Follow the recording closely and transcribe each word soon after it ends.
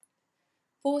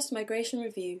Forced Migration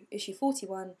Review, Issue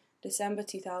 41, December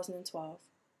 2012.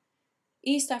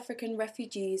 East African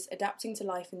Refugees Adapting to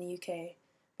Life in the UK,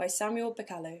 by Samuel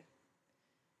Bacallo.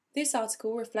 This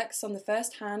article reflects on the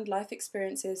first-hand life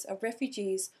experiences of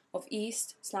refugees of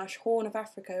East/Horn of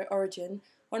Africa origin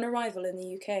on arrival in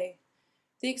the UK.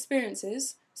 The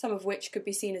experiences, some of which could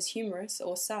be seen as humorous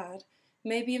or sad,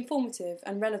 may be informative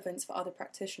and relevant for other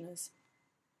practitioners.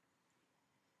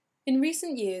 In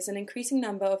recent years, an increasing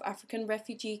number of African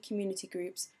refugee community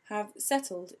groups have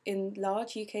settled in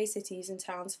large UK cities and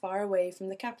towns far away from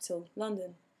the capital,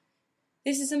 London.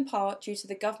 This is in part due to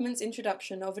the government's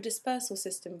introduction of a dispersal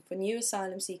system for new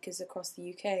asylum seekers across the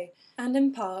UK, and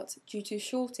in part due to a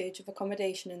shortage of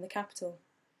accommodation in the capital.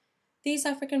 These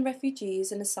African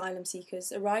refugees and asylum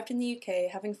seekers arrived in the UK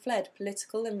having fled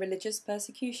political and religious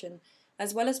persecution,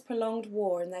 as well as prolonged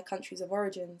war in their countries of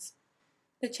origins.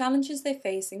 The challenges they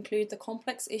face include the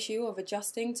complex issue of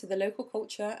adjusting to the local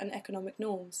culture and economic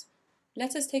norms.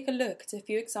 Let us take a look at a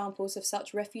few examples of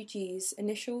such refugees'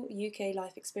 initial UK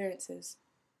life experiences.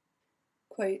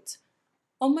 Quote,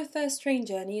 "On my first train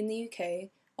journey in the UK,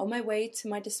 on my way to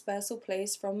my dispersal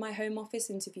place from my Home Office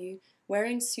interview,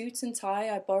 wearing suit and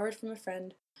tie I borrowed from a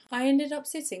friend, I ended up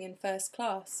sitting in first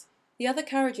class. The other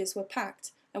carriages were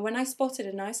packed, and when I spotted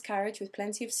a nice carriage with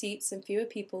plenty of seats and fewer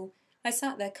people, I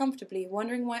sat there comfortably,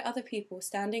 wondering why other people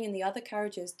standing in the other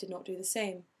carriages did not do the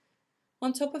same.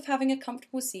 On top of having a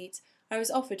comfortable seat, I was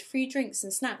offered free drinks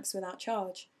and snacks without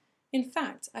charge. In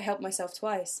fact, I helped myself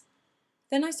twice.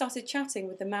 Then I started chatting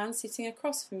with the man sitting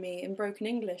across from me in broken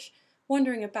English,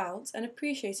 wandering about and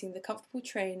appreciating the comfortable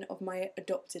train of my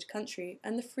adopted country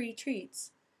and the free treats.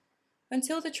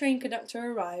 Until the train conductor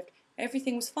arrived,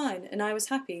 everything was fine and I was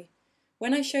happy.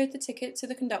 When I showed the ticket to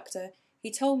the conductor, he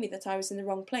told me that I was in the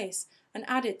wrong place, and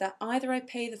added that either I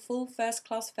pay the full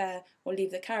first-class fare or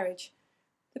leave the carriage.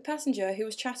 The passenger who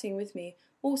was chatting with me,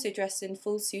 also dressed in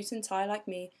full suit and tie like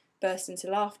me, burst into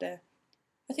laughter.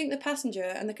 I think the passenger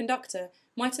and the conductor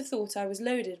might have thought I was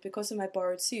loaded because of my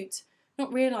borrowed suit,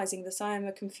 not realising that I am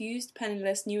a confused,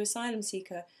 penniless new asylum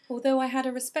seeker, although I had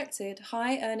a respected,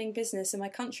 high-earning business in my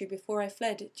country before I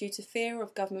fled due to fear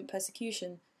of government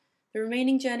persecution. The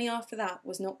remaining journey after that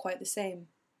was not quite the same."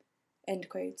 End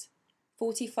quote.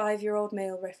 45-year-old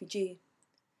male refugee.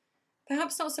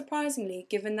 Perhaps not surprisingly,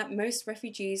 given that most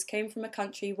refugees came from a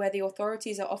country where the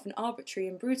authorities are often arbitrary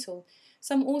and brutal,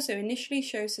 some also initially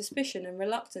show suspicion and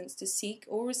reluctance to seek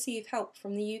or receive help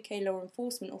from the UK law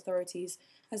enforcement authorities,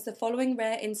 as the following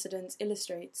rare incident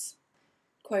illustrates.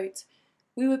 Quote,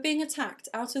 "We were being attacked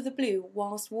out of the blue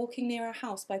whilst walking near our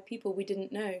house by people we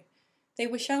didn't know. They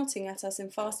were shouting at us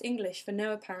in fast English for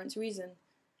no apparent reason.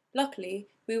 Luckily,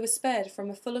 we were spared from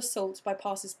a full assault by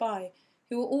passers-by,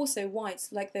 who were also white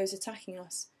like those attacking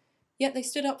us. Yet they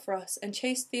stood up for us and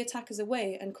chased the attackers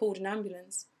away and called an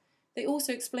ambulance. They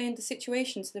also explained the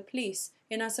situation to the police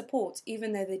in our support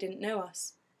even though they didn't know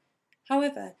us.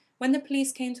 However, when the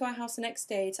police came to our house the next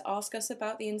day to ask us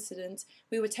about the incident,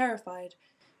 we were terrified.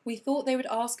 We thought they would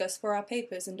ask us for our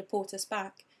papers and deport us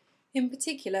back. In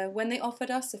particular, when they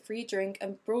offered us a free drink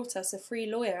and brought us a free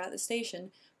lawyer at the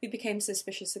station, we became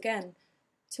suspicious again.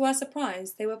 To our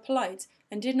surprise, they were polite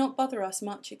and did not bother us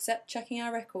much except checking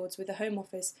our records with the Home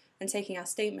Office and taking our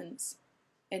statements."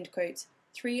 End quote.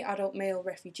 3 adult male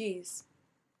refugees.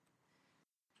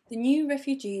 The new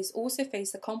refugees also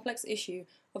face the complex issue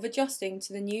of adjusting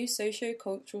to the new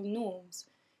socio-cultural norms.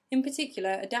 In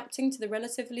particular, adapting to the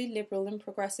relatively liberal and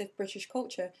progressive British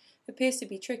culture appears to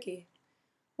be tricky.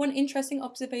 One interesting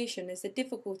observation is the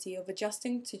difficulty of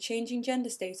adjusting to changing gender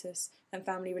status and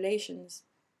family relations.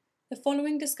 The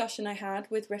following discussion I had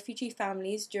with refugee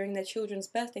families during their children's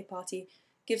birthday party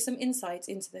gives some insight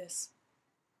into this.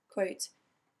 Quote,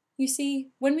 "You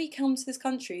see, when we come to this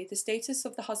country, the status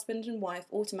of the husband and wife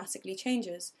automatically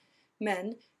changes.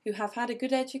 Men, who have had a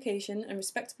good education and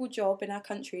respectable job in our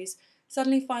countries,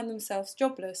 suddenly find themselves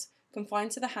jobless,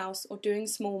 confined to the house or doing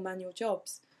small manual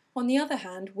jobs. On the other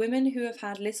hand, women who have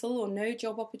had little or no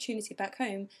job opportunity back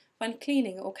home find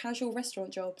cleaning or casual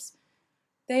restaurant jobs.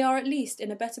 They are at least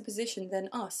in a better position than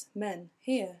us, men,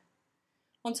 here.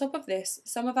 On top of this,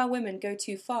 some of our women go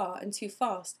too far and too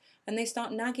fast, and they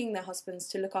start nagging their husbands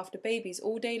to look after babies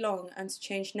all day long and to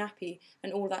change nappy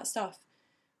and all that stuff.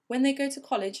 When they go to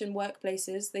college and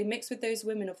workplaces, they mix with those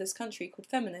women of this country called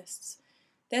feminists.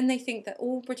 Then they think that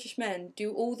all British men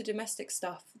do all the domestic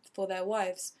stuff for their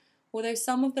wives, although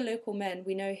some of the local men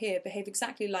we know here behave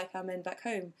exactly like our men back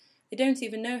home. They don't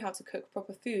even know how to cook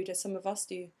proper food as some of us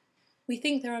do. We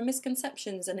think there are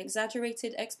misconceptions and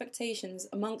exaggerated expectations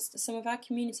amongst some of our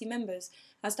community members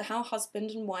as to how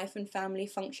husband and wife and family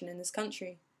function in this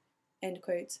country." End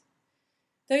quote.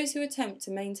 Those who attempt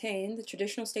to maintain the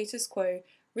traditional status quo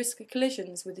risk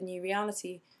collisions with the new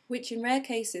reality, which in rare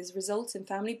cases results in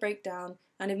family breakdown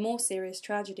and in more serious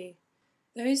tragedy.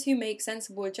 Those who make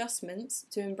sensible adjustments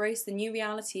to embrace the new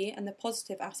reality and the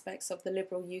positive aspects of the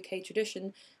liberal UK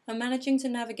tradition are managing to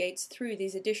navigate through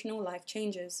these additional life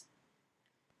changes.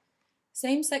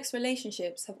 Same-sex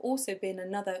relationships have also been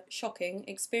another shocking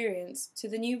experience to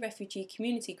the new refugee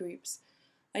community groups.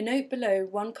 I note below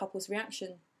one couple's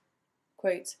reaction.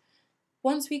 Quote,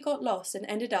 "Once we got lost and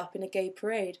ended up in a gay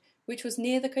parade, which was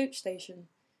near the coach station.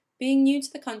 Being new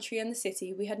to the country and the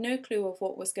city, we had no clue of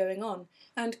what was going on,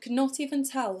 and could not even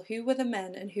tell who were the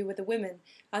men and who were the women,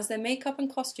 as their makeup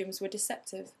and costumes were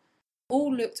deceptive.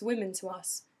 All looked women to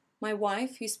us. My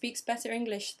wife, who speaks better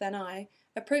English than I,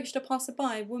 approached a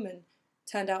passer-by woman,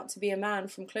 turned out to be a man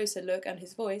from closer look and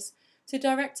his voice, to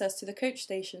direct us to the coach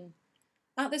station.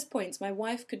 At this point, my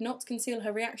wife could not conceal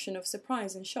her reaction of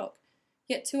surprise and shock,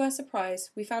 yet to our surprise,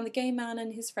 we found the gay man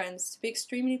and his friends to be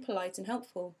extremely polite and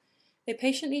helpful. They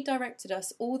patiently directed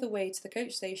us all the way to the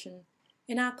coach station.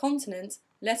 In our continent,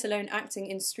 let alone acting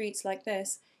in streets like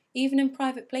this, even in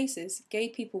private places, gay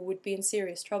people would be in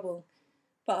serious trouble.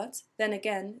 But, then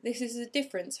again, this is a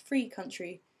different, free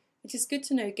country. It is good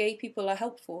to know gay people are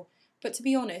helpful, but to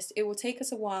be honest, it will take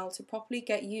us a while to properly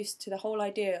get used to the whole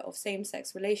idea of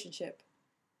same-sex relationship."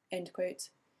 End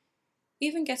quote.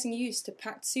 Even getting used to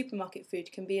packed supermarket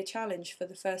food can be a challenge for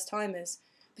the first-timers,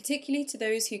 particularly to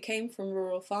those who came from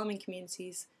rural farming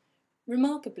communities.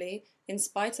 Remarkably, in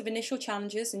spite of initial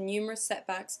challenges and numerous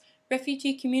setbacks,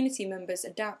 refugee community members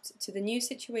adapt to the new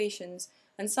situations,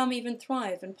 and some even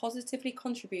thrive and positively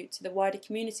contribute to the wider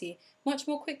community much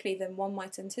more quickly than one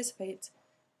might anticipate.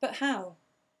 But how?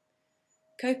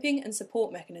 Coping and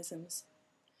support mechanisms.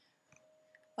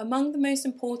 Among the most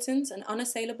important and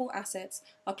unassailable assets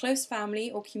are close family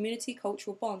or community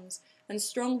cultural bonds and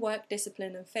strong work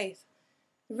discipline and faith.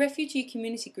 The refugee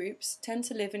community groups tend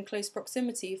to live in close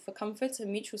proximity for comfort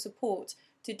and mutual support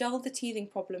to dull the teething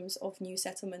problems of new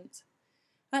settlement.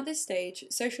 At this stage,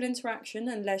 social interaction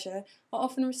and leisure are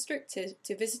often restricted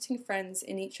to visiting friends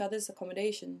in each other's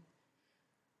accommodation.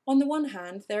 On the one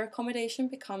hand, their accommodation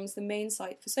becomes the main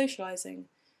site for socialising.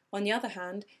 On the other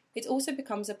hand, it also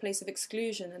becomes a place of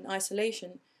exclusion and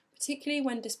isolation, particularly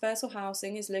when dispersal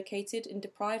housing is located in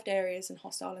deprived areas and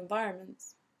hostile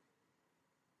environments.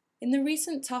 In the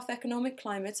recent tough economic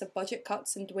climate of budget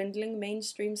cuts and dwindling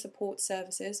mainstream support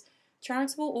services,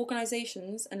 charitable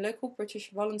organisations and local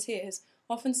British volunteers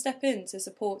often step in to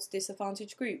support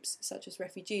disadvantaged groups, such as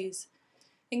refugees.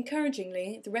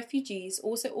 Encouragingly, the refugees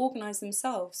also organise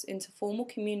themselves into formal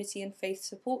community and faith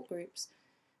support groups.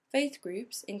 Faith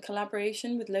groups, in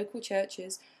collaboration with local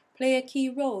churches, play a key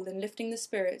role in lifting the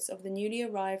spirits of the newly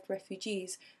arrived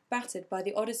refugees battered by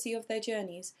the odyssey of their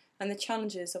journeys and the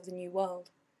challenges of the new world.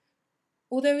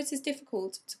 Although it is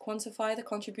difficult to quantify the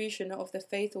contribution of the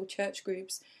faith or church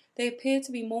groups, they appear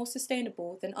to be more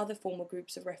sustainable than other formal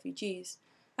groups of refugees.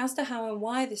 As to how and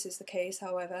why this is the case,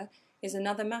 however, is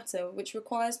another matter which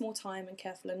requires more time and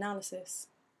careful analysis.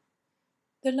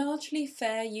 The largely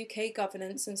fair UK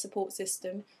governance and support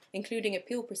system, including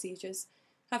appeal procedures,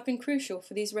 have been crucial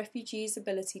for these refugees'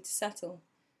 ability to settle.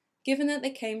 Given that they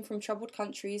came from troubled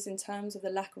countries in terms of the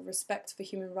lack of respect for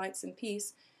human rights and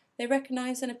peace, they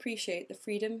recognise and appreciate the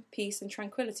freedom, peace and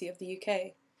tranquility of the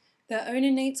UK. Their own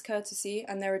innate courtesy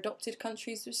and their adopted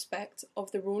country's respect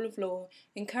of the rule of law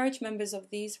encourage members of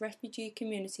these refugee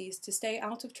communities to stay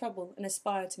out of trouble and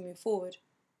aspire to move forward.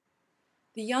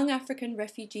 The young African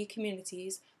refugee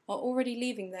communities are already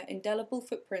leaving their indelible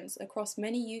footprints across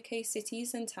many UK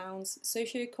cities and towns'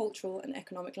 socio-cultural and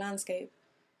economic landscape.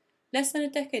 Less than a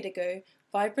decade ago,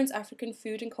 vibrant African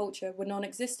food and culture were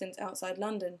non-existent outside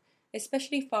London,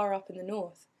 especially far up in the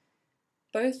north.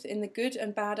 Both in the good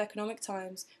and bad economic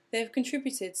times, they have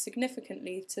contributed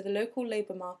significantly to the local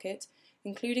labour market,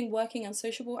 including working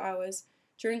unsociable hours,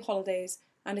 during holidays,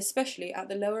 and especially at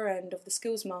the lower end of the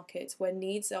skills market where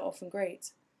needs are often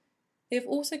great. They have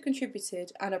also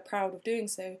contributed, and are proud of doing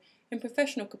so, in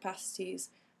professional capacities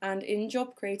and in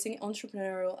job-creating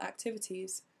entrepreneurial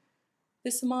activities. The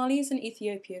Somalis and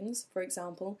Ethiopians, for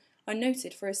example, are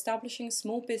noted for establishing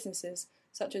small businesses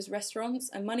such as restaurants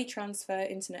and money transfer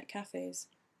internet cafes.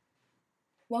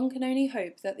 One can only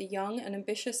hope that the young and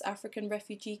ambitious African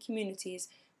refugee communities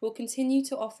will continue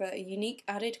to offer a unique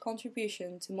added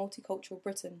contribution to multicultural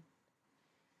Britain.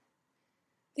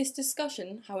 This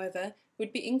discussion, however,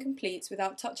 would be incomplete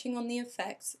without touching on the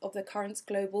effects of the current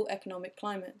global economic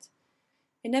climate.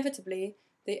 Inevitably,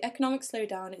 the economic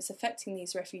slowdown is affecting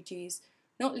these refugees,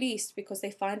 not least because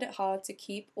they find it hard to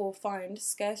keep or find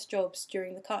scarce jobs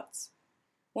during the cuts.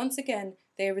 Once again,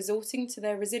 they are resorting to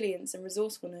their resilience and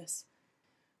resourcefulness.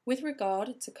 With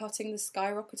regard to cutting the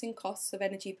skyrocketing costs of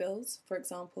energy bills, for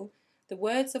example, the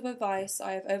words of advice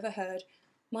I have overheard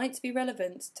might be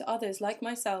relevant to others like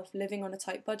myself living on a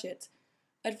tight budget.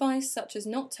 Advice such as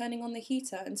not turning on the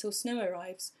heater until snow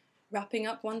arrives, wrapping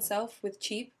up oneself with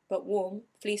cheap but warm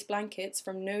fleece blankets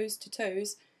from nose to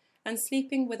toes, and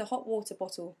sleeping with a hot water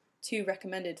bottle, too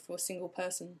recommended for a single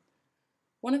person.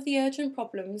 One of the urgent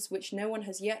problems which no one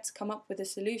has yet come up with a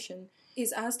solution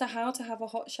is as to how to have a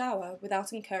hot shower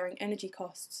without incurring energy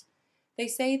costs. They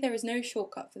say there is no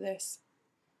shortcut for this.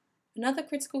 Another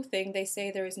critical thing they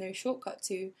say there is no shortcut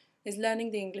to is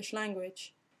learning the English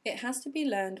language. It has to be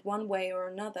learned one way or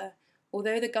another,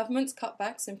 although the government's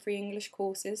cutbacks in free English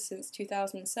courses since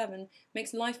 2007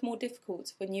 makes life more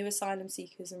difficult for new asylum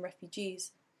seekers and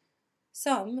refugees.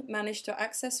 Some manage to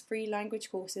access free language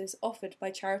courses offered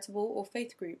by charitable or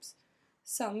faith groups.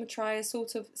 Some try a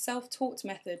sort of self-taught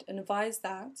method and advise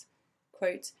that,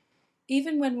 quote,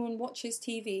 even when one watches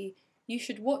TV, you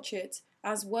should watch it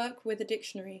as work with a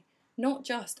dictionary, not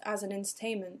just as an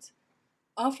entertainment.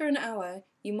 After an hour,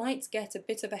 you might get a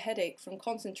bit of a headache from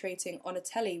concentrating on a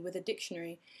telly with a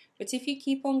dictionary, but if you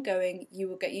keep on going, you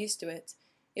will get used to it.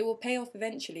 It will pay off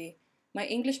eventually. My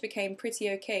English became pretty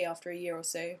okay after a year or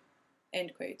so.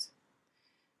 End quote.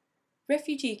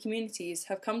 Refugee communities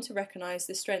have come to recognise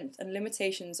the strength and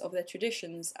limitations of their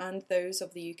traditions and those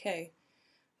of the UK.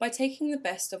 By taking the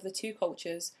best of the two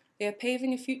cultures, they are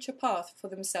paving a future path for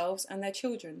themselves and their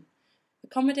children.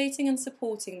 Accommodating and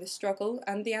supporting the struggle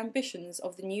and the ambitions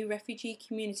of the new refugee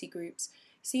community groups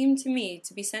seem to me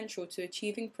to be central to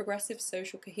achieving progressive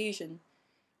social cohesion.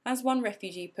 As one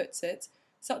refugee puts it,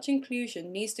 such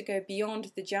inclusion needs to go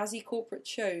beyond the jazzy corporate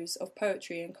shows of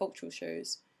poetry and cultural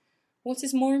shows. What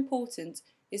is more important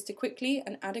is to quickly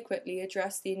and adequately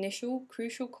address the initial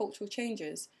crucial cultural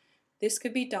changes. This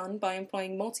could be done by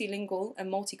employing multilingual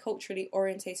and multiculturally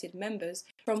orientated members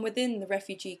from within the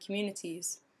refugee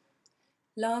communities.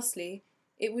 Lastly,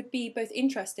 it would be both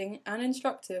interesting and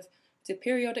instructive to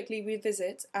periodically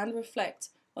revisit and reflect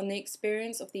on the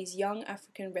experience of these young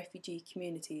African refugee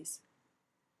communities.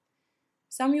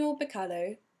 Samuel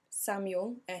Bekalo,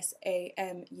 Samuel,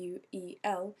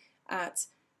 Samuel, at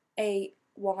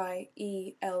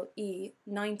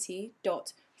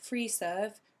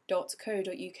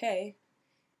ayele90.freeserve.co.uk,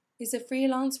 is a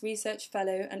freelance research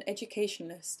fellow and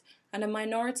educationalist and a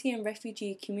minority and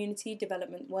refugee community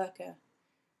development worker.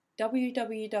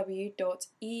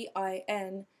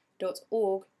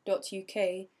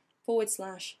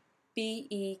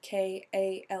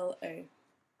 www.ein.org.uk/BEKALO